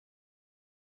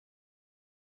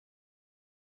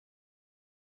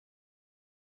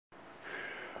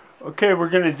Okay, we're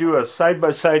going to do a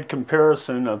side-by-side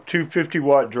comparison of two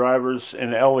 50-watt drivers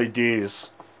and LEDs.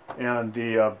 And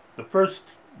the first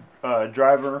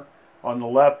driver on the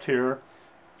left here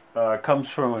comes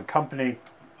from a company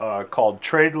called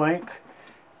TradeLink,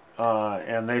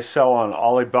 and they sell on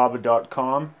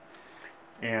Alibaba.com.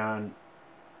 And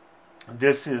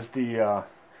this is the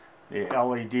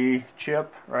LED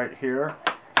chip right here,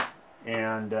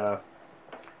 and the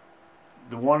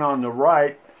one on the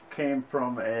right came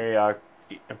from an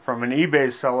eBay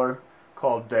seller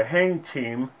called the Hang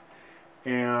Team,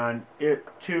 and it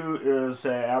too is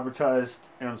advertised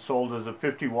and sold as a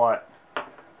 50-watt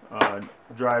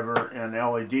driver and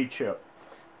LED chip.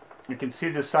 You can see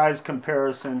the size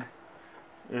comparison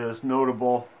is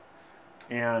notable,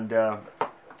 and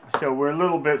so we're a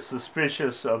little bit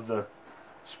suspicious of the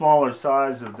smaller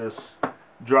size of this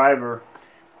driver.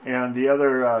 And the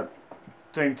other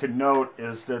thing to note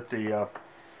is that the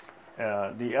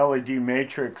LED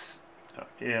matrix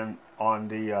on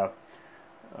the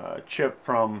chip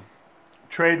from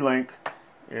TradeLink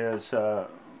is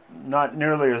not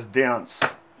nearly as dense,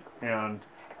 and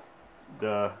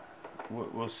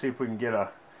we'll see if we can get a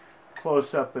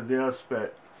close-up of this.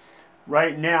 But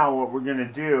right now what we're going to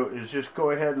do is just go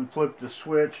ahead and flip the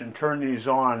switch and turn these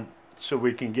on so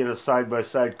we can get a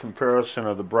side-by-side comparison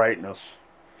of the brightness.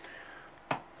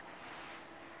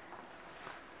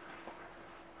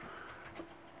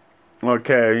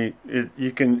 Okay,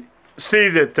 you can see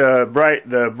that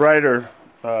the brighter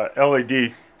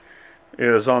LED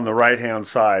is on the right hand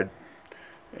side,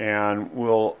 and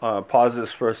we'll pause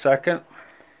this for a second.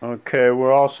 Okay,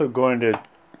 we're also going to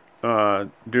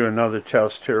do another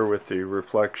test here with the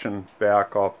reflection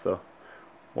back off the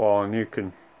wall, and you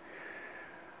can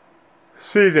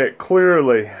see that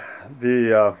clearly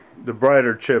the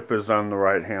brighter chip is on the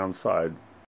right hand side.